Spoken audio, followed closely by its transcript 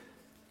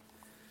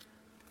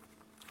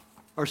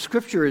Our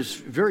scripture is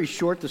very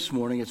short this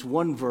morning. It's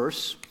one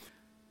verse,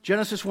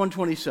 Genesis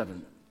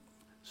 1:27.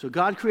 So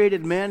God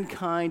created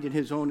mankind in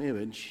his own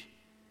image.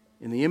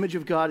 In the image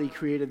of God he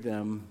created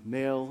them,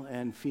 male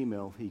and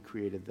female he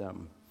created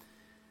them.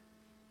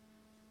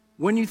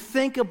 When you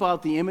think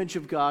about the image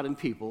of God in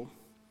people,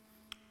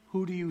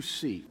 who do you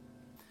see?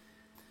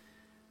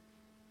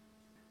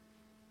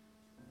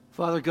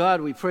 Father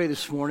God, we pray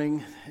this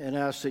morning and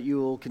ask that you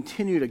will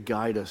continue to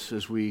guide us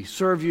as we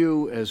serve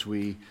you, as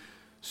we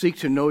seek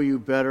to know you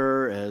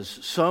better, as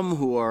some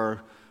who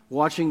are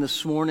watching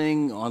this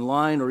morning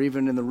online or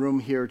even in the room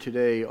here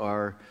today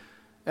are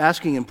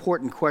asking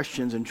important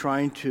questions and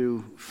trying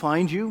to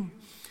find you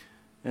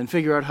and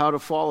figure out how to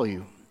follow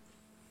you.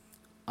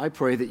 I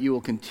pray that you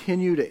will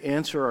continue to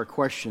answer our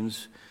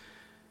questions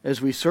as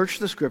we search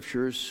the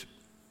scriptures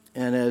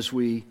and as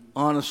we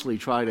honestly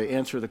try to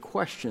answer the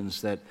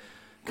questions that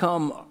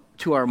come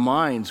to our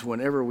minds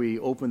whenever we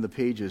open the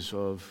pages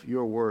of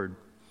your word.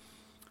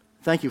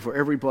 Thank you for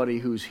everybody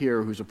who's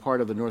here, who's a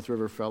part of the North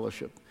River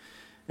Fellowship.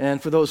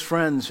 And for those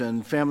friends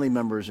and family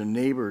members and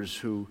neighbors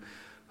who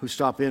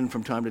stop in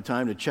from time to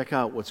time to check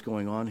out what's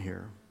going on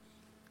here.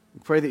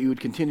 We pray that you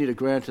would continue to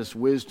grant us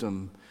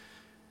wisdom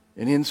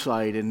and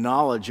insight and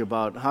knowledge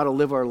about how to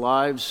live our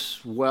lives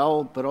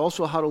well, but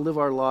also how to live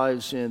our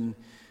lives in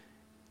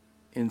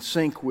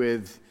sync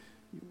with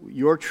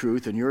your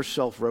truth and your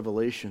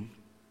self-revelation.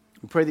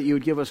 We pray that you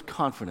would give us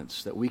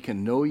confidence that we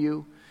can know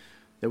you,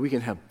 that we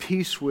can have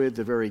peace with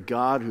the very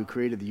God who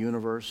created the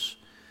universe.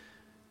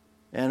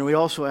 And we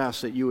also ask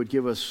that you would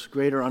give us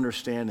greater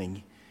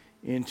understanding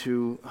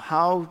into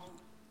how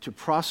to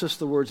process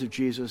the words of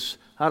Jesus,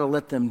 how to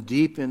let them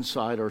deep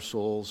inside our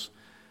souls,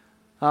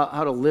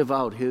 how to live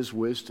out his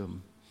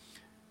wisdom,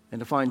 and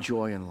to find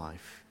joy in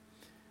life.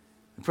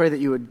 I pray that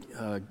you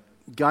would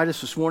guide us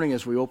this morning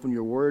as we open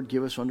your word,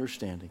 give us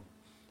understanding.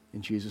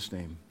 In Jesus'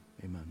 name,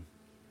 amen.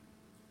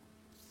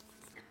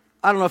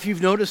 I don't know if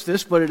you've noticed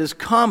this, but it is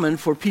common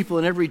for people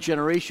in every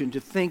generation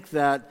to think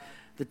that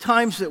the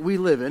times that we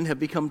live in have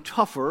become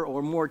tougher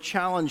or more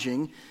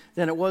challenging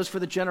than it was for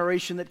the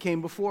generation that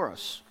came before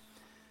us.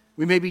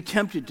 We may be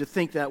tempted to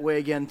think that way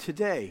again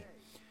today.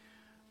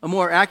 A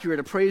more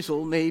accurate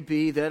appraisal may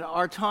be that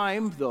our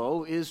time,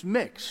 though, is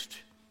mixed.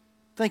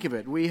 Think of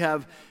it. We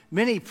have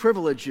many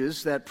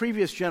privileges that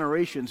previous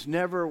generations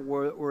never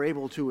were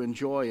able to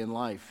enjoy in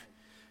life.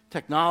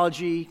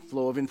 Technology,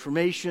 flow of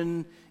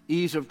information,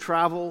 ease of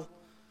travel.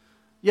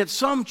 Yet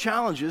some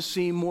challenges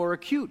seem more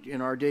acute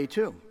in our day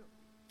too.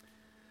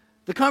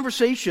 The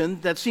conversation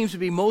that seems to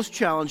be most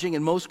challenging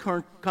and most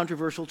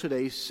controversial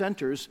today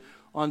centers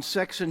on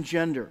sex and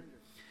gender.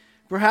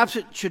 Perhaps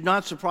it should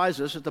not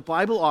surprise us that the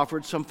Bible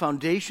offered some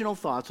foundational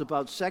thoughts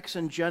about sex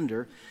and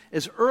gender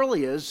as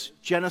early as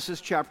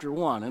Genesis chapter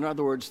 1, in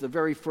other words, the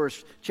very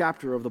first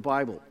chapter of the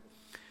Bible.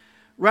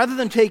 Rather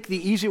than take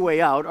the easy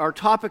way out, our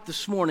topic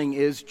this morning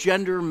is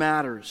Gender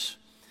Matters.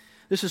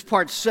 This is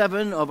part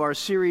 7 of our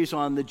series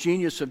on the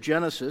genius of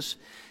Genesis.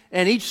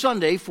 And each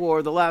Sunday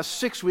for the last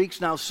 6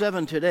 weeks, now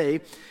 7 today,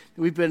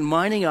 we've been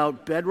mining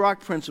out bedrock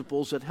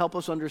principles that help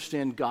us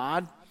understand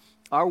God,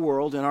 our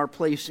world, and our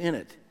place in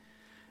it.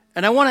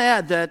 And I want to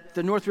add that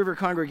the North River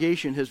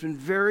congregation has been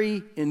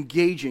very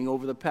engaging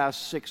over the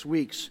past 6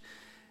 weeks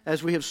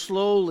as we have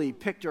slowly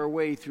picked our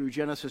way through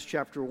Genesis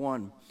chapter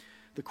 1.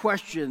 The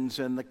questions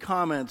and the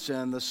comments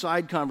and the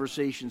side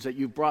conversations that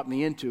you've brought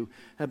me into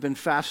have been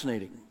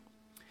fascinating.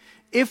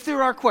 If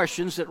there are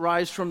questions that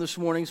rise from this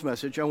morning's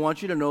message, I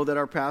want you to know that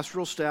our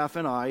pastoral staff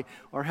and I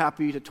are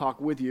happy to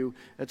talk with you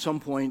at some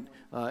point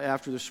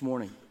after this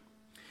morning.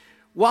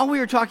 While we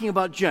are talking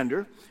about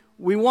gender,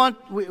 we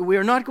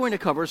are not going to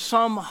cover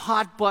some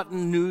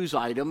hot-button news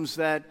items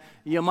that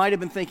you might have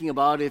been thinking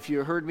about if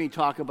you heard me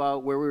talk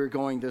about where we were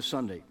going this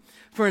Sunday.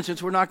 For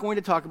instance, we're not going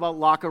to talk about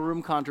locker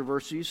room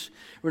controversies.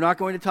 We're not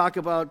going to talk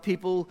about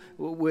people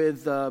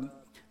with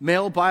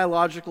male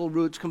biological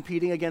roots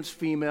competing against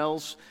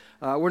females.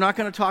 We're not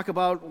going to talk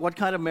about what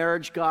kind of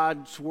marriage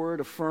God's word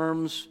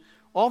affirms.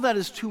 All that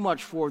is too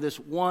much for this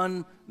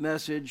one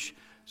message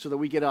so that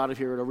we get out of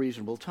here at a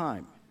reasonable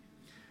time.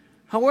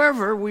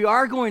 However, we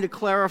are going to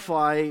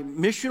clarify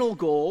missional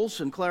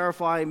goals and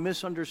clarify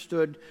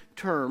misunderstood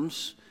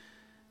terms,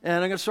 and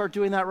I'm going to start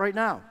doing that right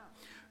now.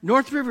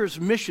 North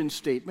River's mission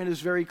statement is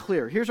very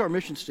clear. Here's our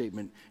mission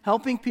statement: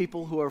 helping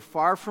people who are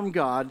far from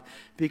God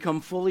become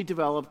fully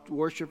developed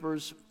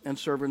worshipers and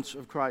servants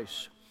of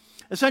Christ.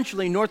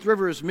 Essentially, North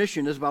River's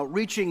mission is about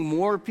reaching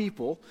more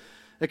people,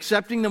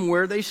 accepting them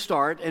where they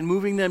start, and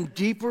moving them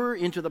deeper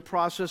into the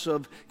process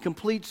of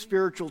complete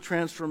spiritual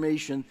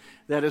transformation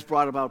that is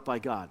brought about by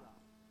God.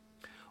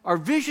 Our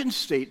vision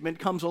statement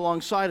comes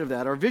alongside of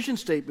that. Our vision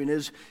statement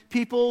is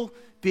people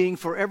being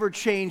forever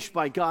changed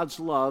by God's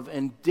love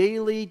and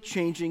daily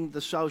changing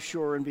the South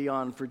Shore and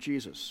beyond for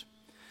Jesus.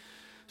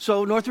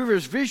 So North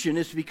River's vision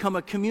is to become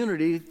a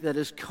community that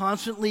is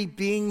constantly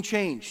being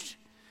changed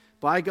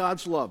by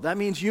God's love. That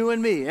means you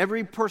and me,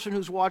 every person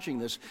who's watching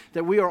this,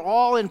 that we are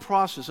all in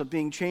process of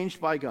being changed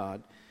by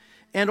God.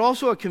 and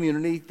also a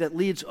community that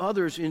leads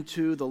others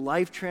into the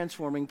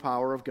life-transforming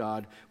power of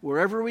God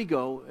wherever we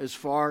go, as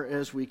far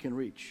as we can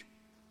reach.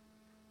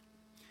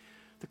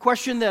 The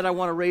question that I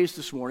want to raise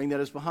this morning that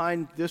is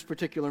behind this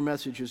particular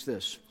message is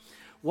this: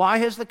 why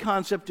has the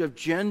concept of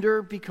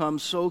gender become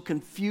so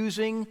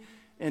confusing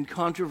and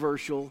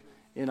controversial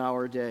in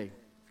our day?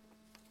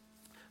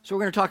 So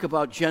we're going to talk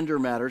about gender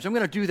matters. I'm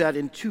going to do that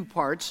in two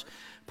parts.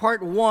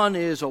 Part one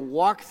is a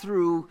walk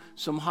through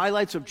some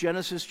highlights of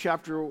Genesis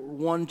chapter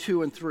 1,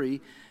 2, and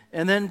 3.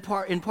 And then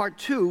in part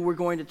two, we're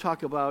going to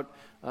talk about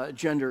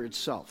gender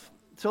itself.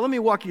 So let me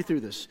walk you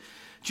through this.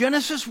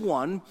 Genesis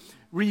 1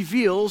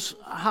 reveals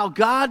how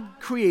God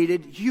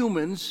created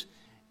humans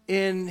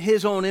in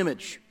his own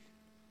image.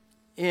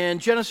 In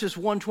Genesis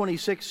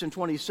 1:26 and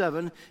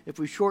 27, if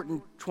we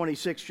shorten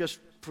 26 just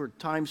for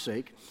time's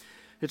sake,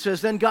 it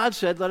says, "Then God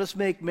said, 'Let us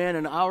make man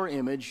in our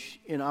image,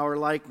 in our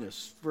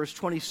likeness.'" Verse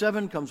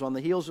 27 comes on the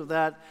heels of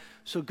that.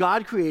 So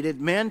God created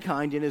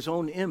mankind in his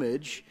own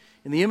image.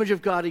 In the image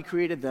of God he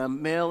created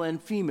them, male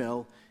and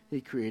female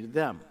he created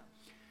them.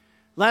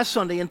 Last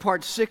Sunday, in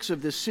part 6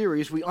 of this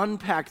series, we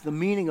unpacked the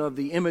meaning of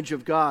the image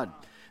of God,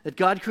 that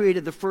God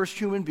created the first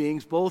human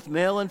beings, both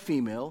male and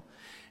female.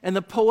 And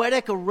the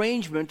poetic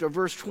arrangement of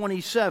verse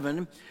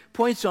 27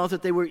 points out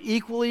that they were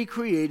equally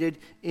created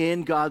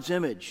in God's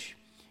image.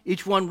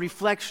 Each one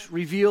reflects,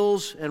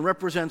 reveals, and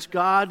represents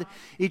God.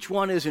 Each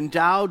one is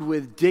endowed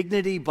with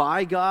dignity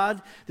by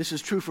God. This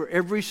is true for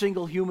every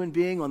single human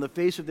being on the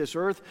face of this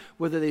earth,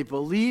 whether they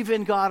believe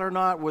in God or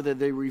not, whether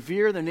they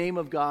revere the name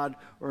of God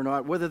or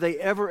not, whether they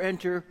ever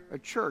enter a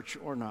church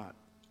or not.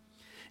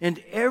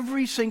 And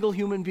every single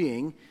human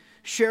being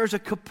shares a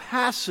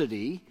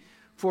capacity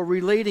for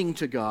relating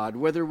to God,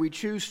 whether we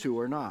choose to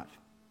or not.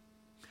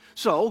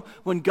 So,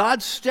 when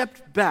God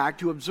stepped back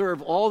to observe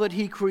all that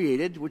he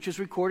created, which is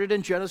recorded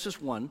in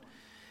Genesis 1,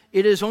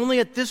 it is only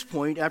at this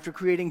point, after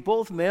creating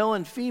both male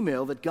and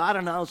female, that God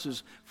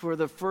announces for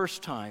the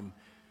first time,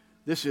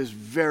 "This is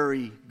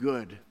very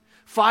good."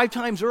 5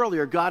 times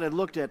earlier, God had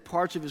looked at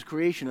parts of his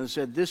creation and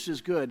said, "This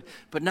is good."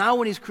 But now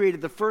when he's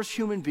created the first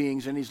human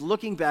beings and he's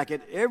looking back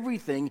at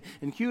everything,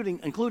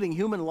 including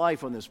human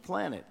life on this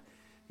planet,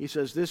 he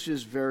says, "This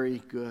is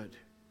very good."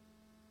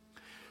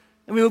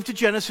 And we move to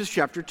Genesis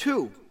chapter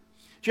 2.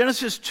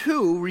 Genesis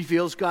 2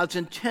 reveals God's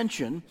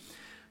intention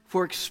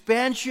for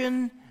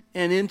expansion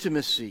and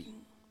intimacy.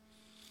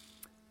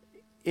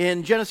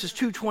 In Genesis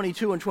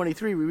 2:22 and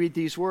 23, we read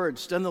these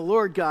words, "Then the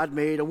Lord God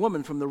made a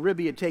woman from the rib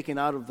he had taken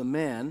out of the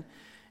man,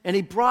 and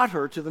he brought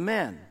her to the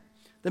man.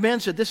 The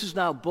man said, 'This is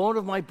now bone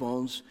of my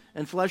bones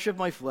and flesh of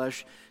my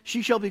flesh.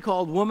 She shall be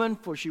called woman,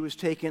 for she was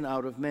taken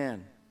out of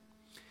man.'"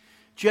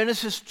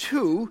 Genesis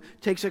 2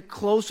 takes a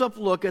close-up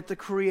look at the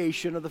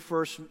creation of the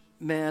first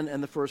man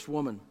and the first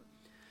woman.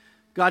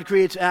 God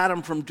creates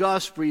Adam from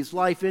dust, breathes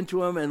life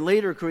into him, and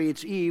later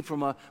creates Eve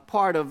from a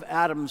part of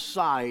Adam's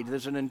side.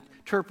 There's an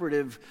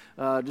interpretive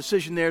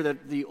decision there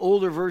that the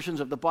older versions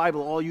of the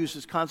Bible all use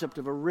this concept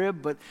of a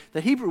rib, but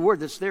the Hebrew word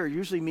that's there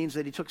usually means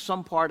that he took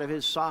some part of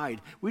his side.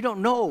 We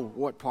don't know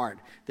what part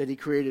that he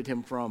created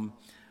him from.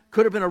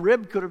 Could have been a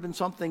rib, could have been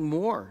something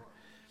more.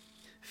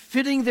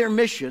 Fitting their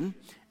mission,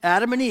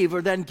 Adam and Eve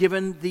are then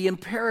given the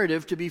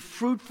imperative to be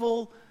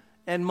fruitful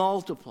and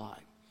multiply.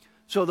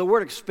 So the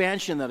word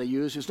expansion that I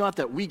use is not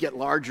that we get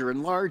larger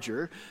and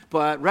larger,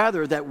 but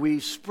rather that we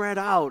spread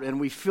out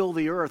and we fill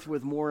the earth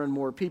with more and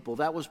more people.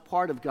 That was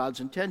part of God's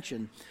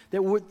intention,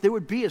 that there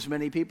would be as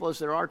many people as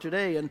there are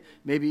today and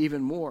maybe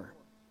even more.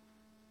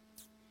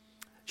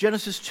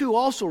 Genesis 2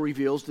 also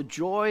reveals the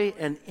joy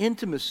and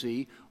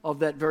intimacy of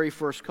that very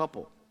first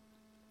couple.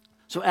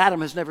 So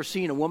Adam has never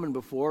seen a woman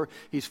before.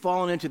 He's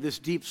fallen into this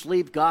deep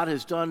sleep. God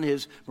has done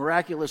his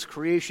miraculous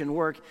creation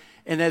work.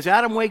 And as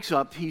Adam wakes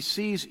up, he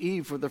sees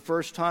Eve for the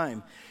first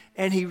time.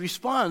 And he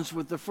responds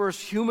with the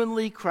first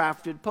humanly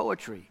crafted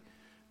poetry.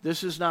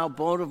 "This is now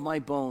bone of my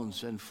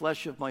bones and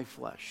flesh of my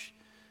flesh.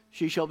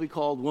 She shall be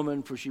called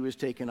woman, for she was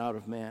taken out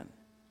of man."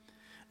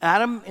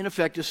 Adam, in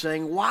effect, is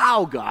saying,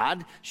 "Wow,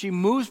 God, she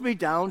moves me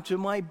down to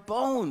my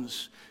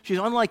bones. She's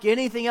unlike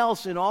anything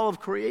else in all of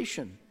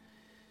creation."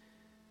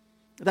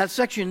 That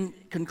section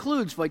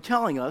concludes by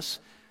telling us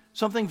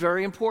something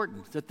very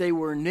important, that they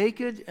were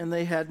naked and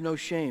they had no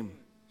shame.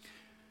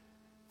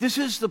 This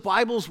is the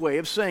Bible's way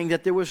of saying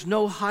that there was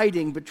no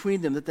hiding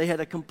between them, that they had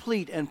a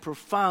complete and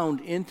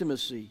profound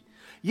intimacy.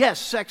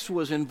 Yes, sex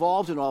was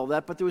involved in all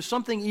that, but there was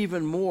something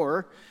even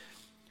more.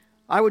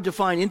 I would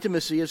define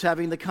intimacy as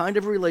having the kind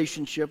of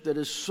relationship that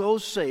is so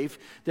safe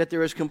that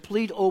there is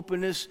complete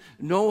openness,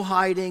 no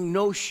hiding,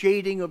 no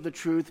shading of the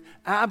truth,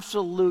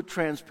 absolute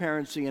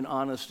transparency and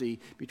honesty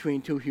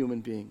between two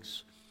human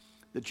beings.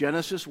 The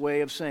Genesis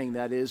way of saying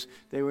that is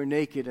they were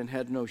naked and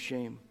had no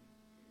shame.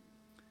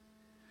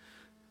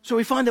 So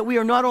we find that we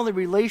are not only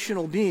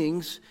relational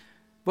beings,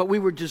 but we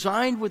were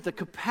designed with the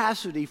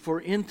capacity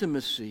for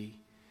intimacy.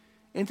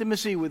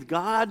 Intimacy with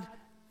God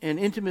and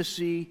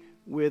intimacy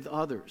with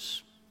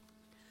others.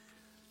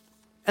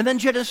 And then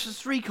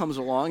Genesis 3 comes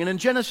along, and in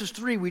Genesis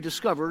 3 we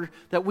discover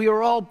that we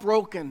are all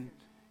broken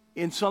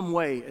in some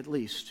way at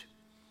least.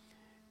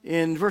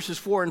 In verses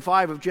 4 and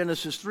 5 of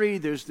Genesis 3,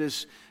 there's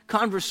this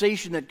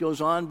conversation that goes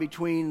on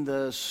between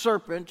the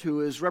serpent,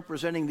 who is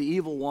representing the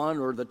evil one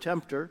or the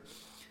tempter.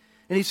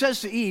 And he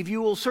says to Eve,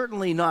 "You will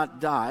certainly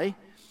not die,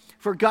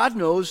 for God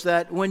knows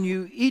that when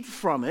you eat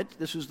from it,"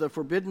 this is the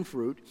forbidden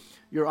fruit,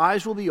 "your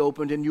eyes will be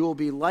opened and you will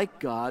be like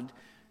God,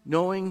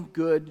 knowing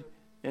good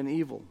and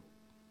evil."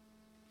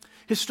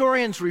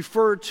 Historians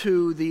refer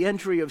to the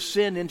entry of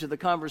sin into the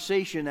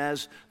conversation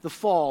as the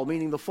fall,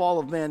 meaning the fall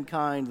of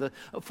mankind, the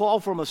fall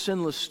from a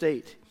sinless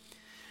state.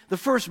 The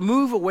first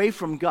move away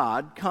from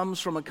God comes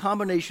from a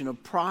combination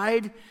of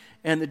pride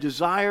and the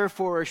desire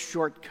for a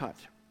shortcut.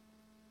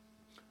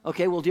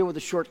 Okay, we'll deal with the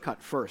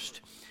shortcut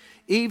first.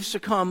 Eve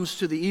succumbs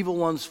to the evil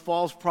one's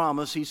false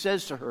promise. He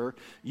says to her,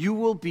 "You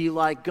will be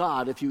like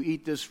God if you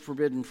eat this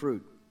forbidden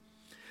fruit."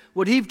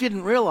 What Eve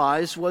didn't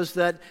realize was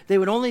that they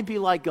would only be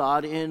like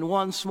God in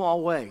one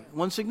small way,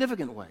 one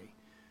significant way.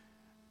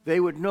 They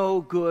would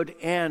know good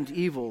and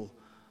evil.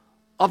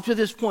 Up to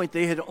this point,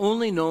 they had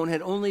only known,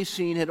 had only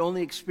seen, had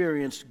only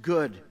experienced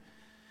good.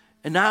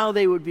 And now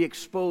they would be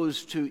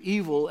exposed to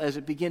evil as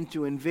it began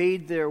to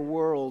invade their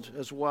world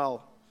as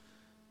well.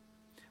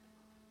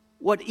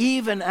 What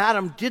Eve and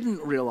Adam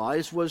didn't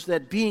realize was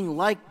that being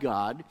like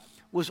God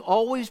was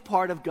always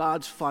part of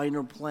God's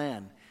final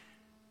plan,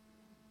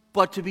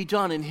 but to be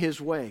done in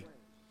His way.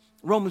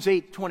 Romans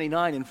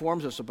 8:29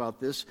 informs us about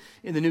this.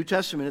 In the New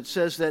Testament, it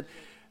says that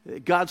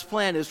God's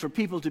plan is for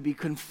people to be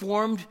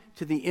conformed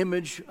to the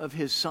image of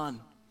His Son.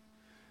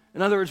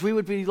 In other words, we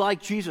would be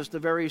like Jesus, the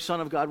very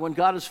Son of God, when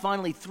God is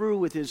finally through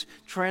with His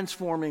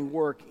transforming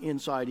work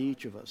inside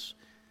each of us.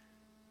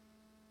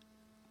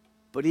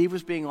 But Eve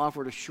was being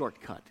offered a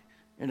shortcut,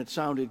 and it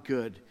sounded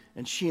good,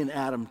 and she and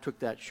Adam took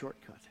that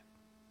shortcut.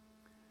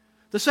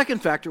 The second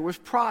factor was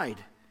pride.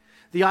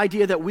 The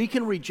idea that we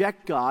can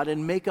reject God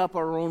and make up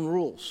our own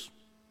rules.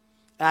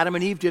 Adam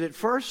and Eve did it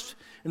first,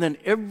 and then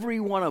every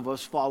one of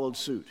us followed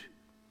suit.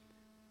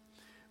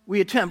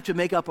 We attempt to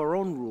make up our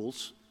own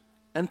rules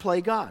and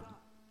play God.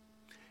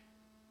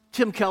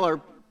 Tim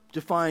Keller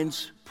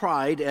defines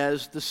pride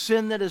as the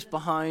sin that is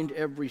behind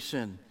every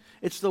sin.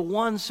 It's the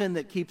one sin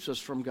that keeps us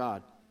from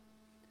God.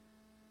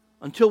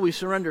 Until we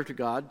surrender to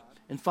God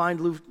and find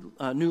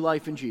new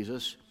life in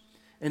Jesus,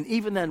 and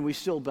even then we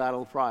still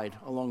battle pride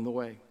along the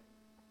way.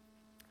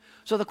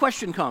 So the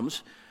question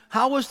comes,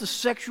 how was the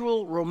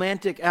sexual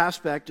romantic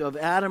aspect of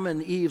Adam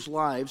and Eve's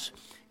lives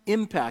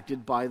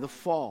impacted by the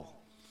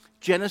fall?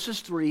 Genesis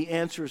 3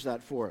 answers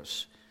that for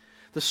us.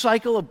 The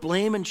cycle of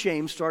blame and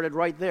shame started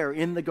right there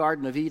in the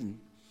Garden of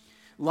Eden.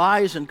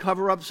 Lies and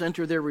cover-ups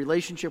enter their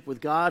relationship with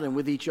God and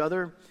with each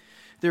other.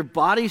 Their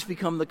bodies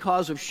become the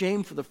cause of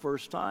shame for the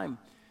first time.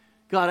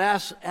 God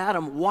asks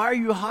Adam, "Why are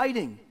you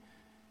hiding?"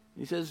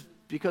 He says,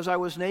 "Because I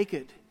was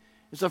naked."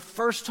 It's the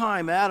first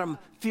time Adam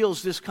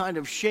feels this kind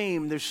of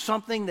shame. There's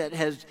something that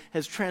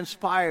has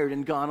transpired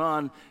and gone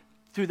on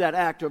through that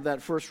act of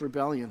that first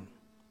rebellion.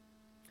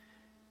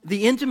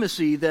 The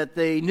intimacy that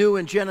they knew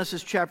in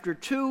Genesis chapter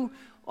 2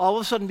 all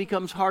of a sudden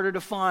becomes harder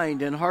to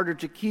find and harder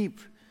to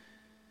keep.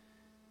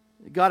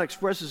 God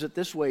expresses it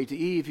this way to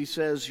Eve. He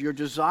says, "Your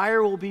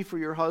desire will be for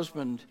your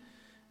husband,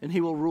 and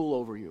he will rule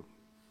over you."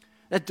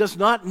 That does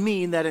not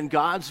mean that in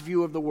God's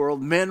view of the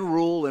world, men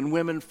rule and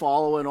women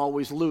follow and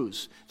always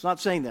lose. It's not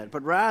saying that.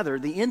 But rather,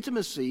 the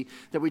intimacy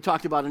that we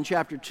talked about in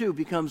chapter 2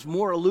 becomes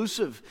more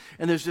elusive.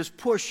 And there's this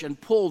push and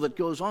pull that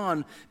goes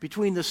on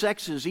between the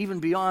sexes,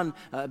 even beyond,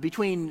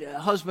 between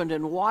husband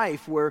and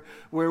wife, where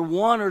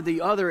one or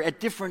the other at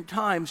different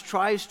times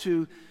tries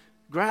to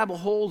grab a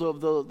hold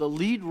of the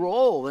lead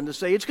role and to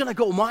say, "It's going to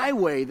go my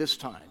way this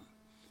time."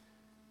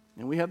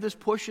 And we have this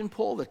push and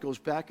pull that goes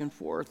back and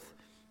forth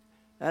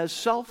as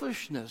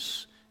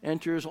selfishness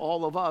enters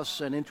all of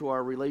us and into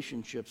our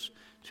relationships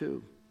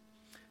too.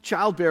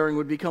 Childbearing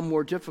would become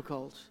more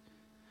difficult.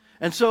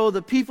 And so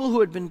the people who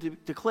had been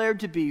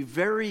declared to be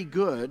very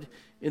good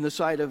in the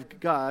sight of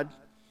God,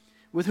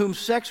 with whom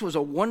sex was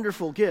a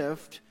wonderful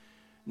gift,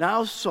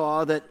 now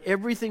saw that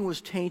everything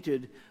was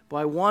tainted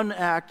by one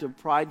act of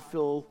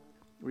prideful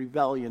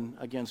rebellion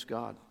against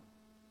God.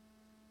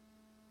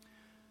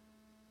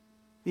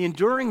 The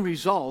enduring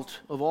result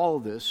of all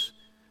of this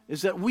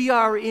is that we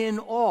are in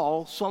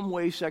all some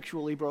way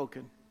sexually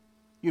broken.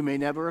 You may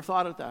never have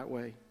thought it that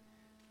way.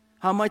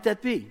 How might that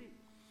be?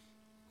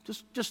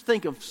 Just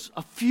think of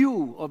a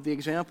few of the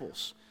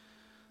examples.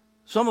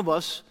 Some of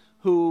us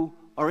who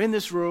are in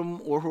this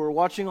room or who are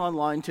watching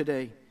online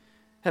today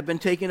have been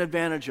taken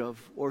advantage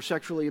of or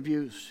sexually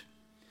abused.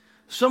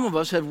 Some of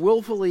us have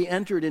willfully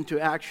entered into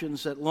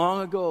actions that long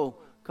ago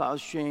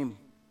caused shame.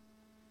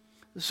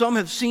 Some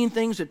have seen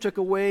things that took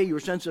away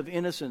your sense of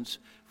innocence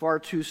far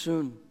too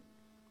soon.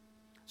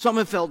 Some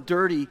have felt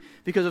dirty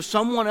because of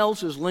someone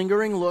else's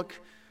lingering look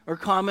or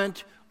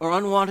comment or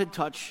unwanted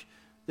touch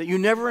that you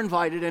never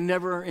invited and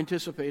never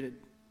anticipated.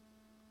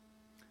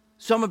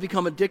 Some have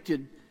become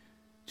addicted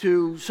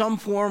to some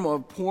form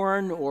of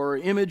porn or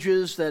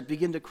images that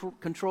begin to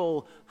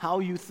control how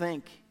you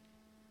think.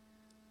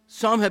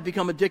 Some have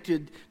become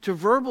addicted to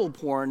verbal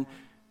porn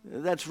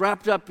that's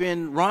wrapped up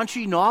in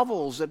raunchy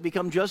novels that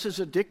become just as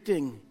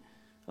addicting,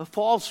 a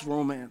false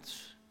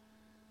romance.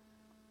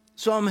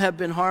 Some have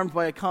been harmed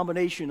by a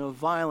combination of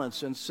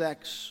violence and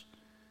sex,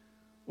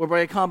 or by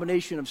a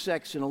combination of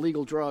sex and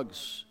illegal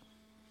drugs.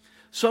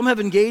 Some have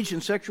engaged in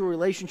sexual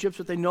relationships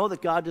that they know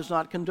that God does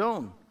not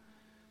condone.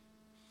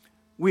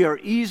 We are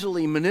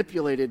easily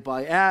manipulated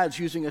by ads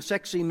using a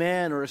sexy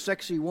man or a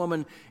sexy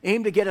woman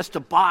aimed to get us to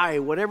buy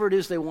whatever it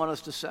is they want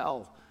us to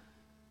sell.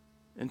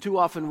 And too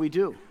often we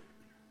do.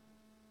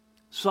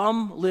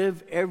 Some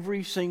live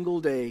every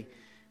single day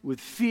with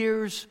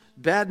fears,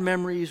 bad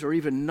memories, or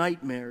even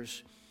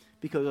nightmares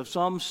because of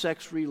some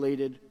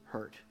sex-related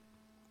hurt.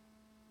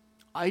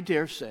 I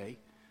dare say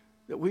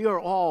that we are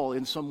all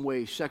in some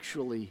way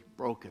sexually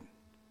broken.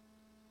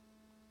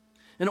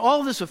 And all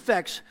of this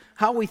affects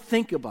how we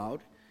think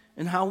about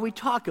and how we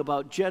talk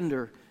about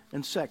gender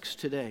and sex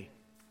today.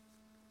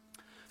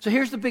 So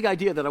here's the big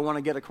idea that I want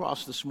to get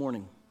across this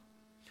morning.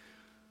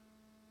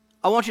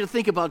 I want you to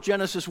think about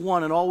Genesis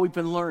 1 and all we've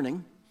been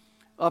learning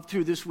up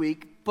through this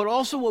week, but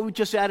also what we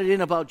just added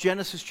in about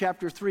Genesis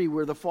chapter 3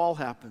 where the fall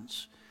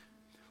happens.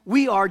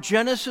 We are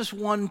Genesis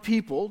 1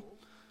 people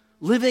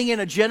living in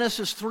a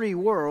Genesis 3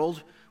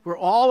 world where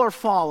all are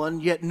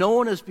fallen, yet no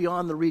one is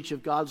beyond the reach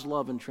of God's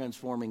love and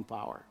transforming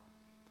power.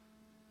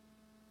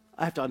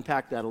 I have to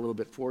unpack that a little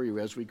bit for you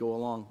as we go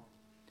along.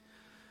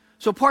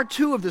 So part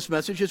 2 of this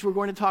message is we're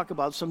going to talk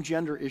about some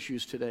gender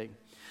issues today.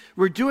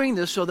 We're doing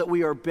this so that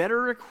we are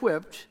better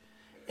equipped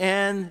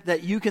and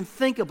that you can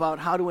think about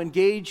how to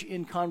engage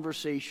in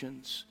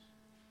conversations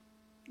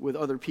with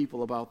other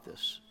people about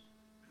this.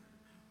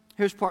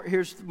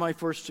 Here's my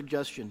first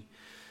suggestion.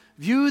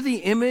 View the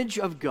image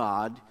of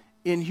God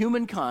in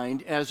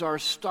humankind as our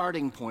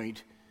starting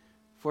point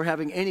for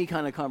having any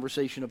kind of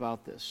conversation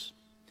about this.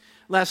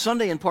 Last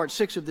Sunday in part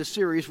 6 of this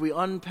series, we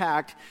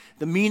unpacked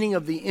the meaning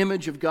of the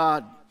image of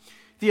God.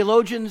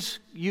 Theologians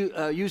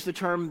use the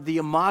term the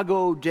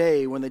imago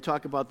Dei when they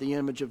talk about the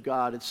image of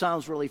God. It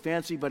sounds really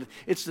fancy, but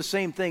it's the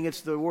same thing.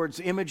 It's the words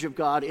image of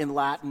God in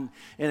Latin,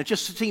 and it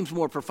just seems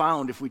more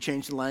profound if we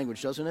change the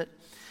language, doesn't it?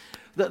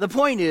 The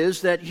point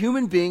is that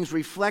human beings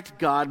reflect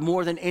God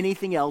more than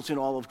anything else in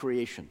all of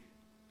creation.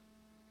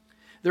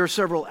 There are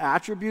several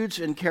attributes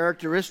and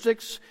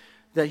characteristics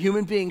that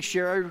human beings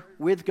share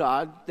with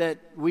God that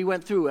we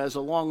went through as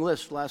a long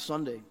list last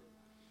Sunday.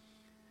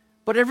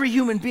 But every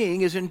human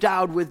being is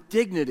endowed with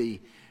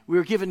dignity. We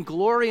are given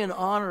glory and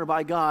honor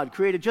by God,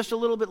 created just a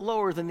little bit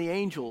lower than the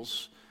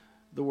angels,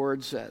 the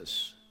Word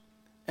says.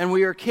 And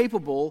we are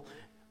capable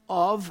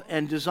of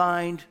and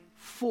designed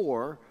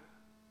for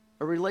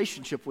a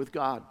relationship with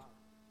God.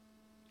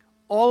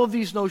 All of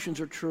these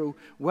notions are true,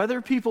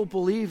 whether people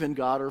believe in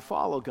God or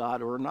follow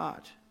God or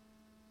not.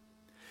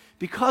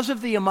 Because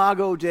of the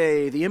imago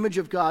Dei, the image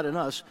of God in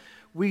us,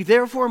 we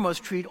therefore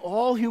must treat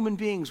all human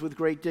beings with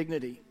great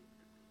dignity.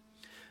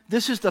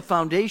 This is the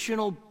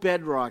foundational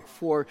bedrock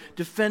for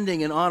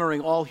defending and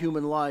honoring all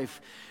human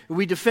life.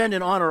 We defend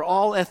and honor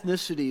all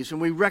ethnicities, and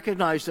we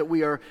recognize that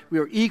we are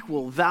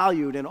equal,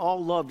 valued, and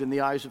all loved in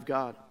the eyes of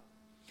God.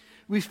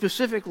 We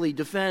specifically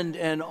defend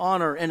and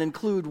honor and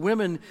include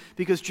women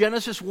because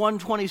Genesis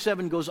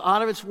 1:27 goes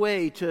out of its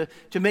way to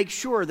make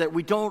sure that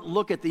we don't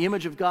look at the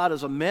image of God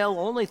as a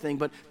male-only thing,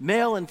 but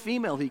male and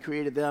female He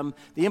created them.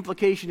 The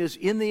implication is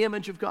in the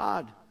image of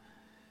God.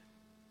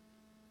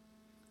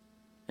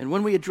 And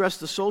when we address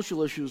the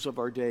social issues of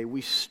our day, we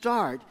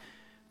start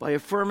by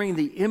affirming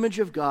the image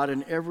of God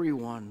in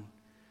everyone.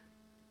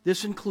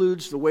 This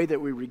includes the way that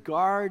we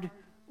regard,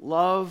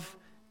 love,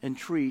 and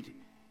treat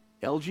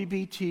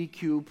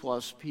LGBTQ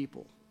plus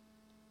people.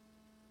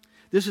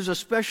 This is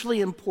especially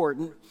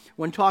important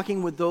when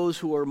talking with those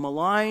who are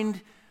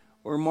maligned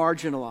or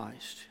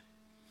marginalized.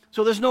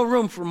 So there's no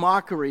room for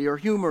mockery or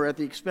humor at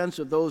the expense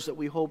of those that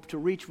we hope to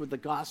reach with the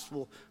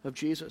gospel of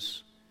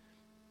Jesus.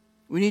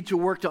 We need to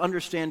work to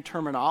understand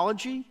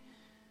terminology,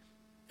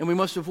 and we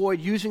must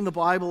avoid using the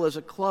Bible as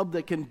a club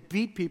that can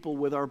beat people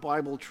with our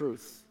Bible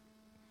truth.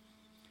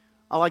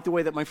 I like the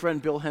way that my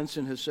friend Bill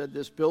Henson has said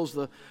this. Bill's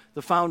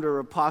the founder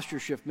of Posture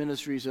Shift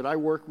Ministries that I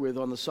work with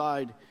on the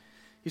side.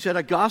 He said,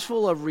 a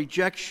gospel of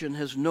rejection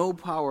has no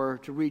power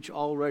to reach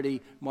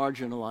already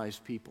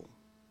marginalized people.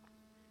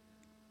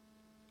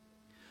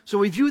 So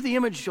we view the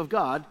image of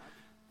God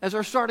as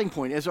our starting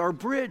point, as our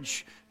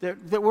bridge,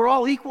 that we're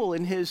all equal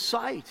in His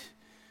sight,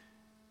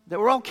 that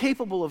we're all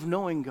capable of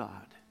knowing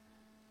God,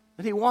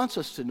 that He wants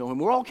us to know Him.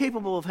 We're all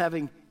capable of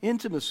having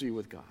intimacy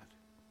with God.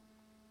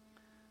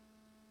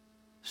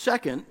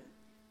 Second,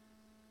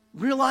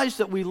 realize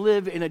that we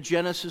live in a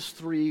Genesis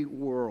 3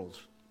 world.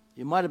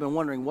 You might have been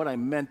wondering what I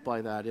meant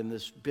by that in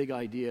this big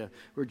idea.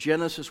 We're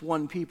Genesis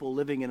 1 people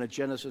living in a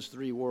Genesis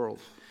 3 world.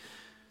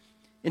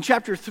 In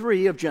chapter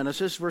 3 of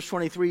Genesis, verse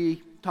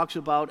 23 talks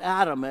about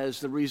Adam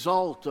as the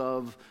result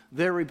of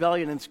their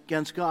rebellion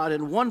against God.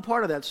 And one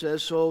part of that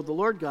says, so the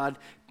Lord God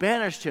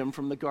banished him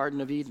from the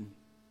Garden of Eden.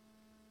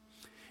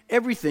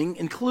 Everything,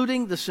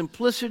 including the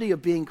simplicity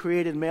of being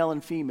created male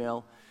and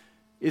female,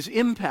 is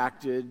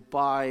impacted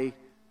by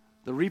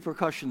the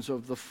repercussions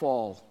of the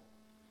fall.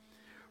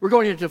 We're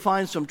going to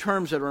define some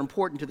terms that are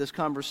important to this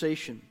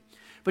conversation.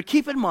 But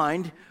keep in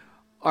mind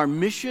our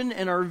mission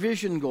and our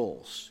vision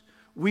goals.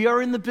 We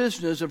are in the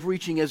business of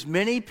reaching as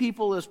many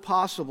people as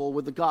possible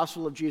with the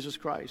gospel of Jesus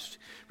Christ,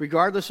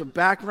 regardless of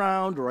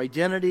background or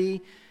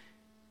identity,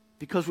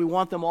 because we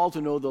want them all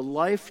to know the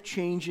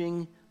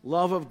life-changing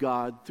love of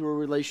God through a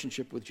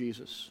relationship with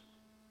Jesus.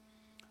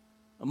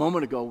 A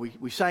moment ago,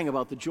 we sang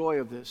about the joy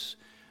of this.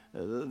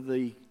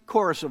 The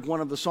chorus of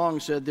one of the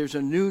songs said, "There's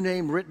a new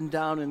name written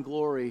down in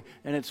glory,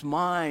 and it's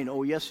mine,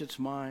 oh yes, it's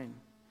mine."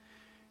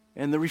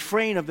 And the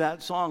refrain of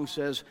that song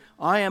says,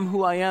 "I am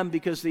who I am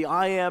because the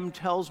I am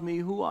tells me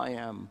who I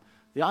am."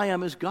 The I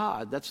am is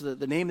God. That's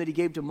the name that he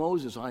gave to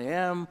Moses. I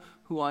am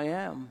who I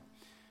am.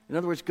 In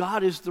other words,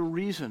 God is the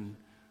reason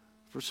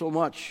for so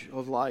much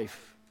of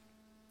life.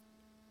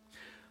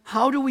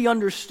 How do we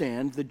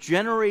understand the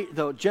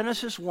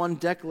Genesis 1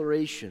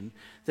 declaration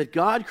that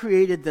God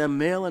created them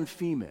male and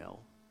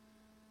female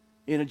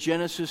in a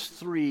Genesis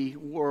 3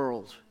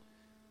 world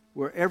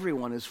where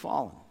everyone is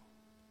fallen?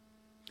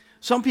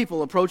 Some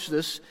people approach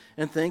this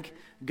and think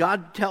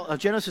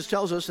Genesis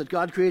tells us that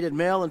God created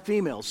male and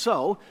female.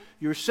 So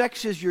your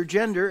sex is your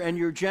gender and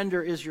your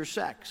gender is your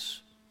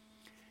sex.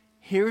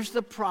 Here's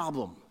the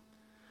problem.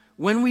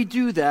 When we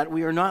do that,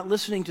 we are not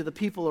listening to the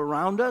people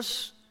around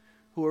us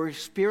who are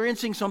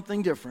experiencing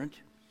something different,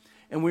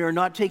 and we are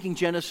not taking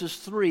Genesis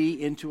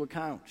 3 into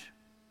account.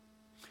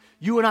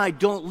 You and I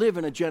don't live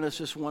in a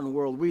Genesis 1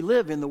 world. We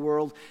live in the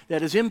world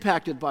that is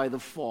impacted by the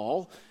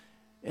fall,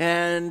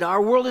 and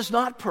our world is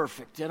not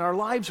perfect, and our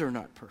lives are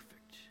not perfect.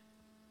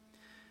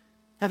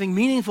 Having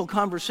meaningful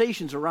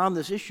conversations around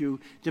this issue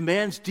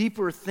demands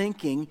deeper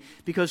thinking,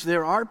 because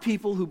there are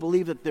people who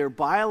believe that their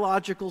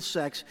biological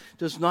sex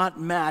does not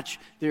match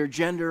their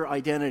gender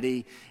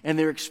identity, and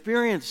their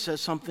experience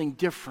says something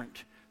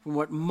different from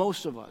what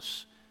most of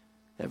us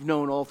have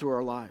known all through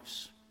our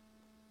lives.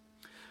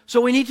 So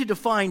we need to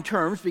define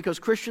terms, because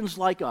Christians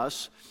like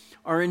us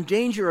are in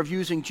danger of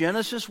using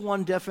Genesis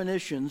 1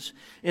 definitions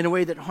in a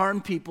way that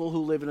harm people who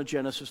live in a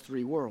Genesis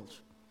 3 world.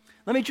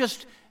 Let me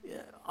just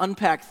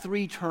unpack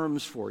 3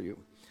 terms for you.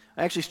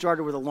 I actually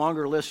started with a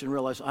longer list and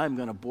realized I'm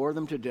going to bore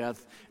them to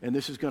death, and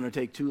this is going to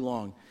take too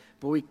long.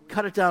 But we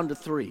cut it down to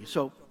 3.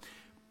 So,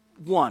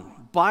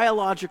 1,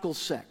 biological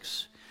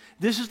sex.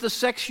 This is the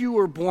sex you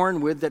were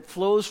born with that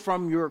flows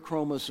from your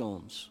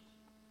chromosomes,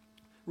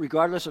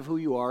 regardless of who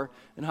you are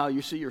and how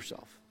you see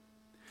yourself.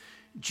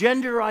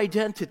 Gender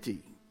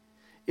identity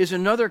is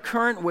another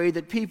current way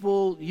that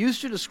people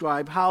used to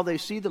describe how they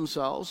see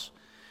themselves,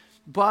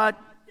 but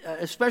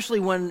especially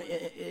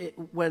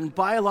when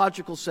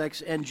biological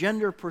sex and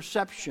gender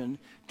perception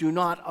do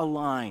not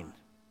align.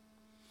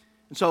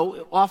 And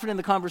so often in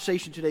the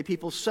conversation today,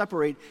 people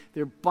separate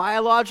their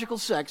biological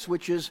sex,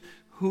 which is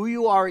who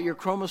you are at your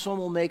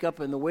chromosomal makeup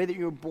and the way that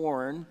you're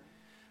born,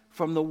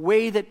 from the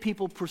way that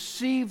people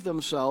perceive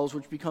themselves,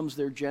 which becomes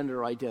their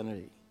gender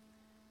identity.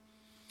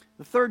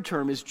 The third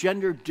term is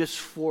gender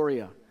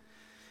dysphoria.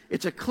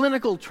 It's a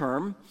clinical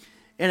term,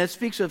 and it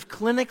speaks of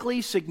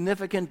clinically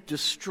significant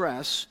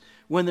distress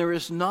when there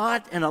is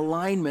not an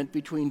alignment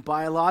between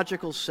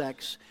biological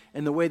sex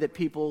and the way that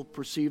people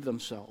perceive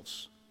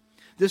themselves.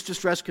 This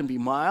distress can be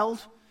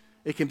mild,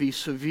 it can be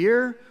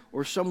severe,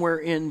 or somewhere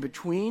in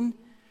between.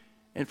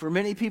 And for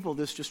many people,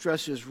 this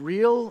distress is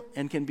real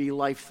and can be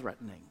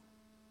life-threatening.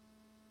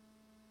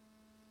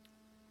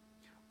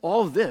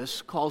 All of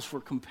this calls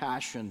for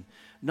compassion,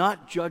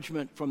 not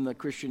judgment from the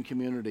Christian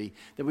community,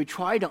 that we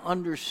try to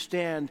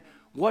understand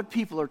what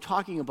people are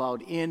talking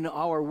about in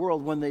our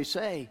world when they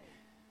say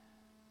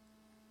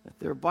that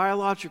their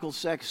biological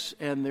sex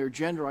and their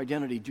gender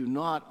identity do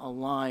not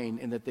align,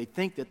 and that they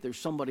think that there's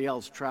somebody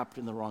else trapped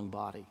in the wrong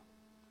body.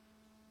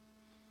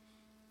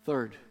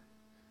 Third,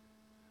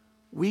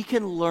 we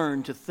can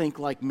learn to think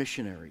like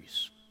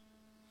missionaries.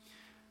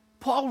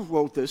 Paul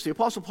wrote this, the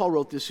Apostle Paul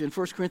wrote this in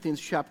 1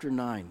 Corinthians chapter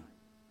 9.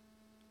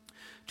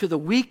 To the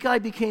weak I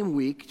became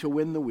weak to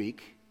win the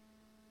weak.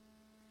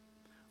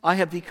 I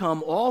have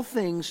become all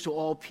things to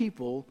all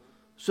people,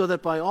 so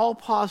that by all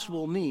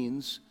possible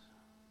means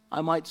I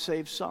might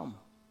save some.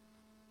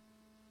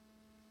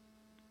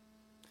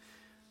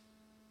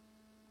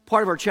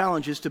 Part of our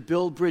challenge is to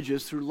build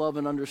bridges through love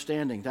and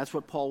understanding. That's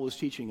what Paul was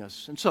teaching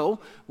us. And so,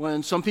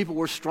 when some people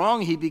were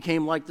strong, he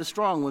became like the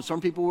strong. When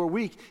some people were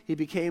weak, he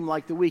became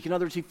like the weak. In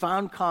other words, he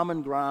found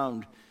common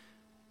ground,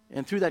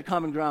 and through that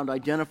common ground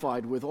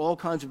identified with all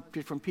kinds of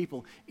different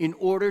people in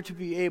order to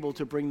be able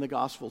to bring the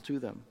gospel to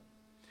them.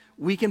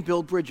 We can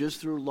build bridges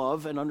through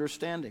love and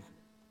understanding.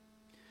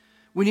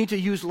 We need to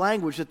use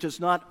language that does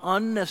not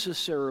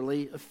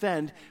unnecessarily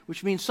offend,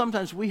 which means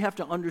sometimes we have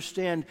to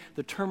understand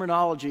the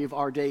terminology of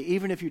our day,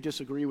 even if you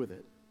disagree with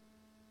it.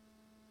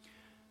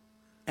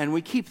 And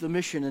we keep the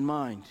mission in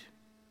mind.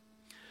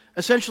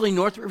 Essentially,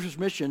 North River's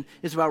mission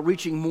is about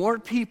reaching more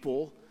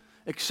people,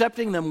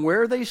 accepting them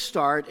where they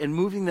start, and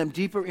moving them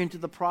deeper into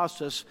the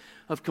process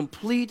of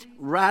complete,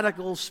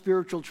 radical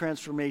spiritual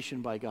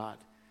transformation by God.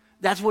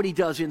 That's what he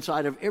does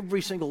inside of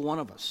every single one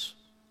of us.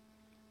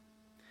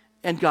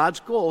 And God's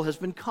goal has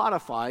been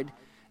codified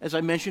as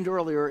I mentioned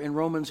earlier in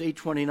Romans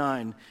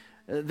 8:29,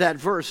 that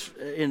verse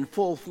in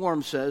full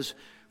form says,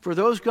 "For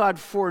those God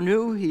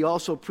foreknew, he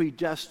also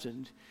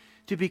predestined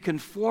to be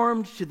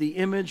conformed to the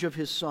image of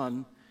his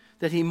Son,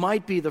 that he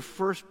might be the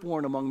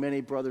firstborn among many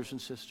brothers and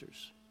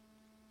sisters."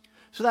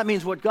 So that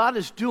means what God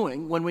is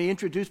doing when we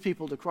introduce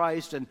people to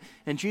Christ and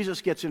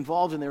Jesus gets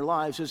involved in their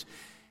lives is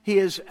he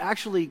is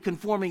actually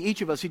conforming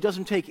each of us. He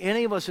doesn't take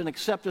any of us and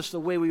accept us the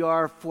way we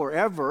are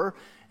forever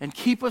and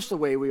keep us the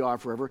way we are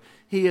forever.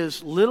 He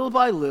is little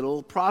by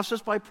little,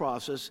 process by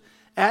process,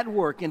 at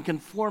work in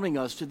conforming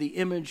us to the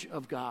image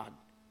of God.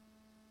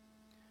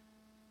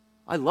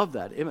 I love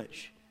that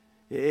image.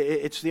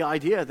 It's the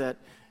idea that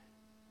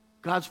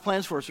God's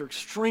plans for us are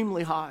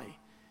extremely high.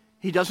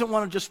 He doesn't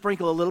want to just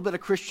sprinkle a little bit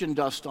of Christian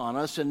dust on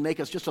us and make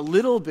us just a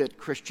little bit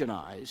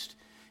Christianized.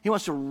 He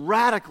wants to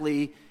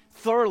radically,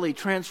 thoroughly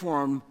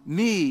transform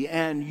me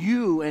and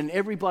you and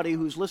everybody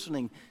who's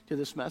listening to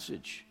this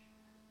message.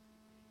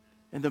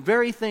 And the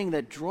very thing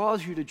that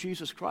draws you to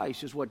Jesus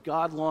Christ is what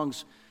God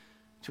longs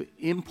to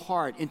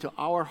impart into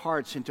our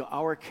hearts, into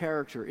our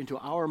character, into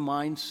our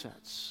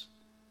mindsets.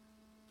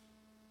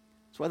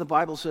 That's why the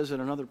Bible says in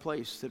another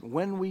place that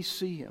when we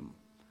see him,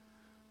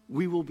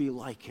 we will be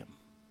like him.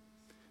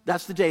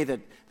 That's the day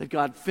that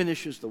God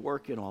finishes the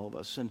work in all of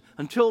us. And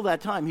until that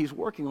time, he's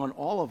working on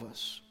all of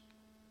us.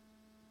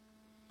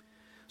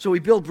 So we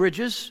build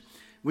bridges.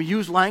 We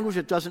use language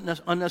that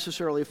doesn't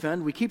unnecessarily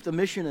offend. We keep the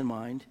mission in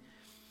mind.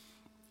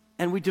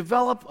 And we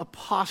develop a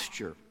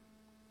posture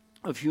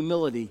of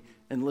humility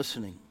and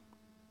listening.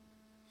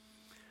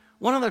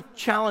 One of the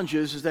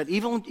challenges is that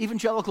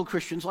evangelical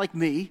Christians like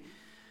me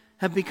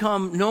have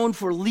become known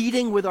for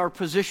leading with our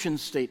position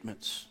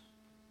statements.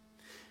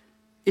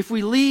 If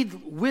we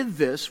lead with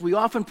this, we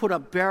often put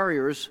up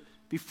barriers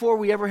before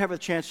we ever have a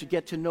chance to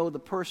get to know the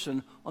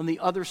person on the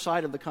other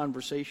side of the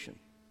conversation.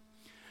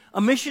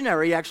 A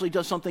missionary actually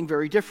does something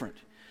very different.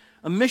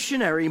 A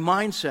missionary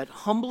mindset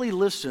humbly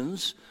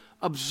listens,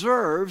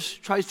 observes,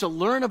 tries to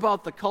learn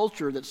about the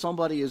culture that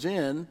somebody is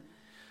in,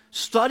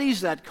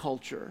 studies that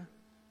culture,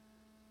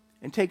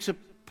 and takes a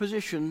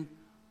position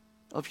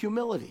of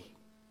humility.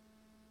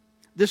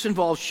 This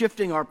involves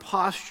shifting our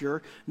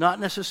posture, not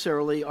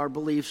necessarily our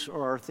beliefs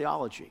or our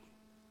theology.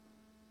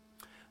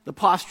 The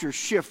posture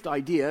shift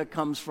idea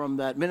comes from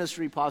that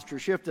ministry posture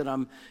shift that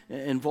I'm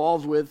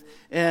involved with.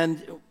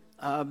 And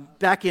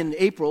back in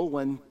April,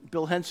 when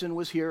Bill Henson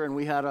was here and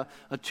we had a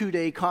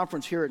 2-day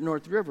conference here at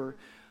North River,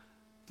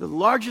 the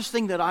largest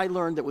thing that I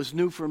learned that was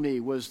new for me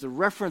was the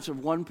reference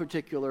of one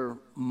particular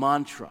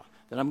mantra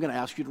that I'm going to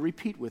ask you to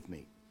repeat with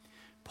me.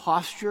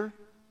 Posture,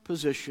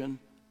 position,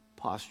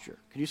 posture.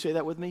 Can you say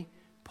that with me?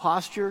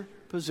 Posture,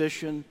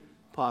 position,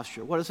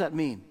 posture. What does that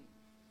mean?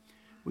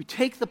 We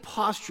take the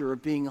posture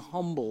of being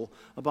humble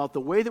about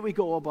the way that we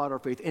go about our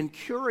faith and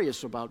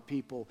curious about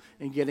people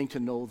and getting to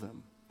know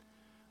them.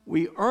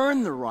 We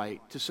earn the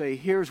right to say,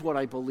 here's what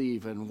I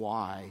believe and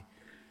why.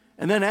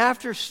 And then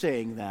after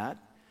saying that,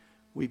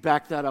 we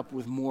back that up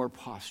with more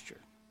posture.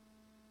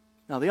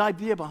 Now, the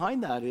idea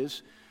behind that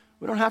is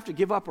we don't have to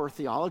give up our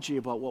theology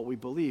about what we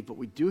believe, but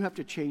we do have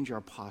to change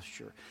our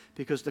posture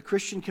because the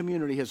Christian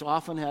community has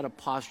often had a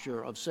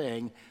posture of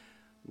saying,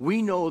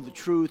 we know the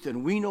truth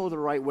and we know the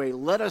right way.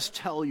 Let us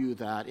tell you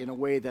that in a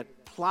way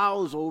that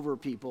plows over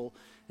people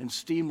and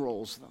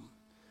steamrolls them.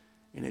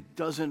 And it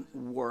doesn't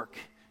work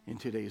in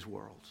today's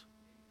world.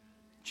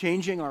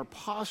 Changing our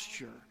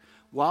posture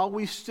while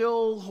we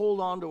still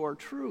hold on to our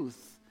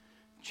truth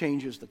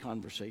changes the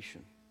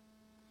conversation.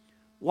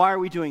 Why are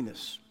we doing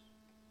this?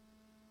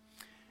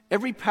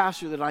 Every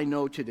pastor that I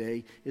know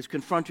today is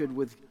confronted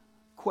with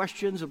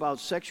questions about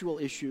sexual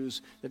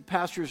issues that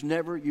pastors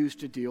never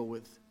used to deal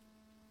with.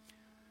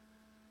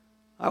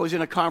 I was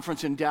in a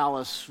conference in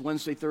Dallas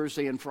Wednesday,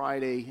 Thursday, and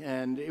Friday,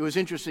 and it was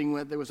interesting.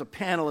 There was a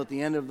panel at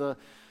the end of the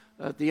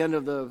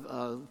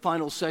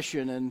final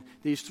session, and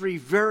these 3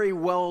 very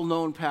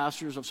well-known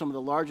pastors of some of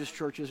the largest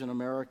churches in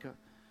America,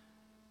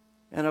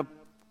 and a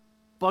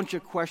bunch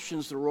of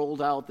questions that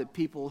rolled out that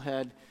people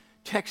had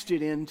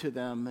texted in to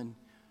them, and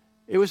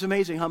it was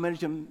amazing how many of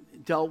them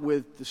dealt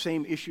with the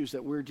same issues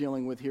that we're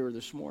dealing with here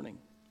this morning.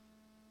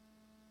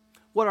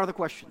 What are the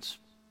questions?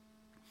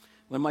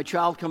 When my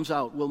child comes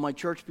out, will my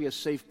church be a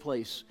safe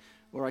place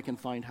where I can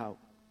find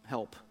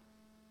help?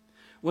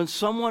 When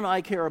someone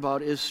I care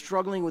about is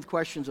struggling with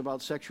questions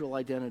about sexual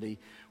identity,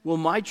 will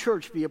my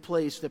church be a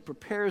place that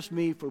prepares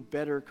me for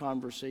better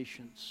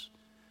conversations?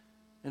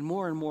 And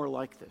more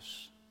like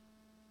this.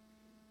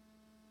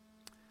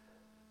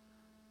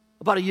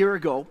 About a year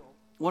ago,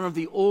 one of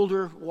the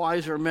older,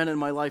 wiser men in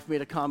my life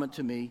made a comment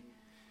to me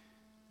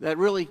that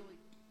really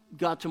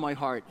got to my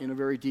heart in a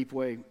very deep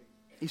way.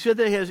 He said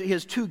that he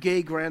has 2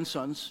 gay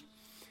grandsons,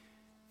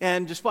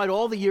 and despite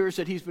all the years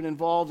that he's been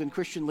involved in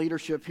Christian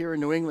leadership here in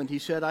New England, he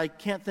said, I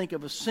can't think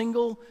of a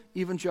single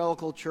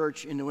evangelical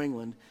church in New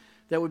England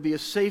that would be a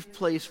safe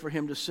place for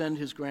him to send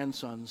his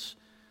grandsons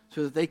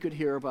so that they could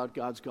hear about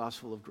God's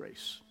gospel of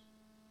grace.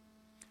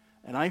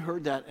 And I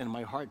heard that and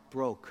my heart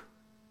broke.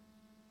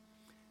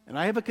 And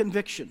I have a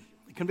conviction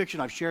conviction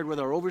I've shared with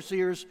our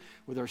overseers,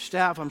 with our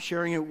staff. I'm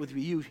sharing it with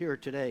you here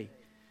today.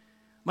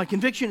 My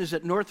conviction is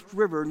that North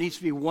River needs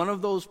to be one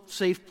of those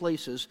safe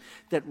places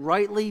that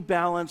rightly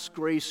balance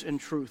grace and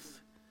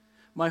truth.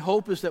 My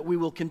hope is that we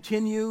will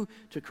continue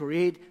to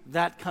create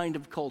that kind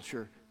of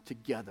culture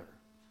together.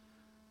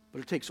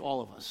 But it takes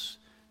all of us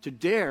to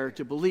dare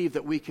to believe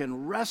that we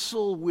can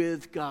wrestle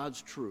with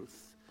God's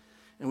truth.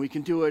 And we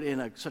can do it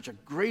in such a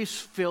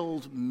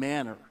grace-filled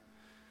manner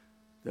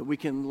that we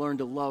can learn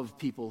to love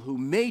people who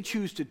may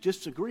choose to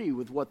disagree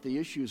with what the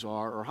issues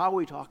are or how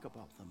we talk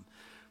about them.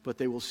 But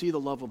they will see the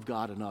love of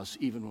God in us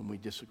even when we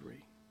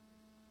disagree.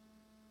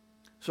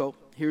 So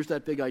here's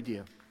that big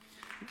idea.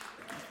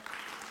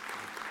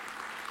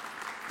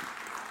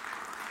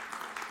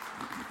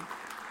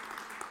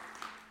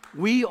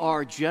 We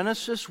are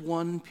Genesis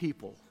 1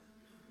 people,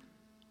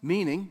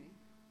 meaning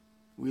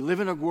we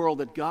live in a world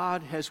that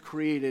God has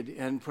created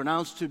and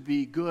pronounced to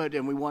be good,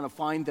 and we want to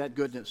find that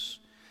goodness.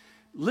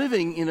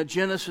 Living in a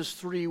Genesis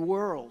 3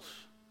 world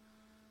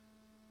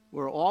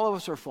where all of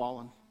us are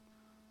fallen,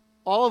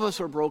 all of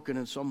us are broken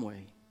in some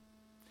way,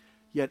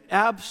 yet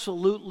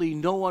absolutely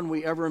no one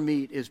we ever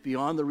meet is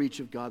beyond the reach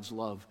of God's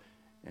love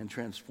and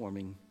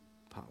transforming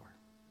power.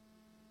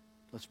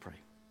 Let's pray.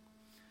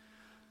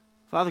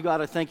 Father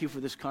God, I thank you for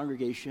this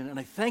congregation, and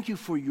I thank you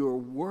for your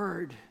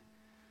word.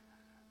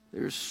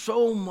 There's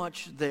so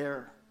much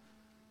there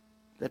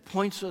that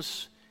points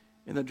us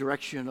in the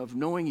direction of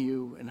knowing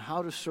you and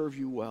how to serve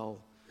you well,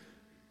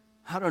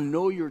 how to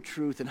know your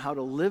truth, and how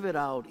to live it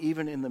out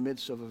even in the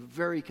midst of a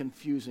very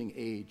confusing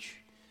age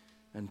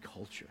and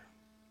culture.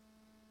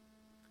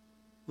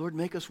 Lord,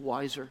 make us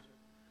wiser.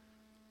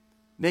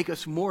 Make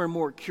us more and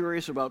more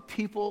curious about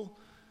people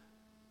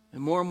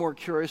and more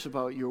curious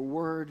about your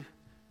word.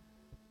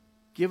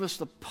 Give us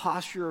the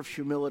posture of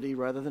humility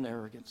rather than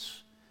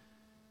arrogance.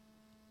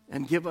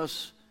 And give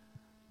us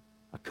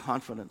a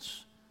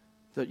confidence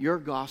that your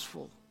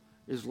gospel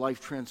is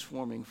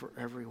life-transforming for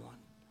everyone,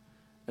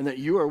 and that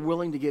you are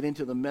willing to get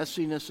into the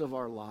messiness of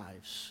our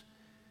lives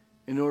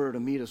in order to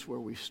meet us where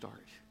we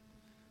start.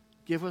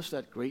 Give us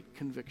that great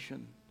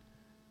conviction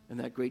and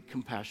that great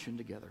compassion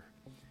together.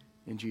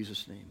 In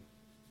Jesus' name,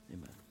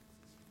 amen.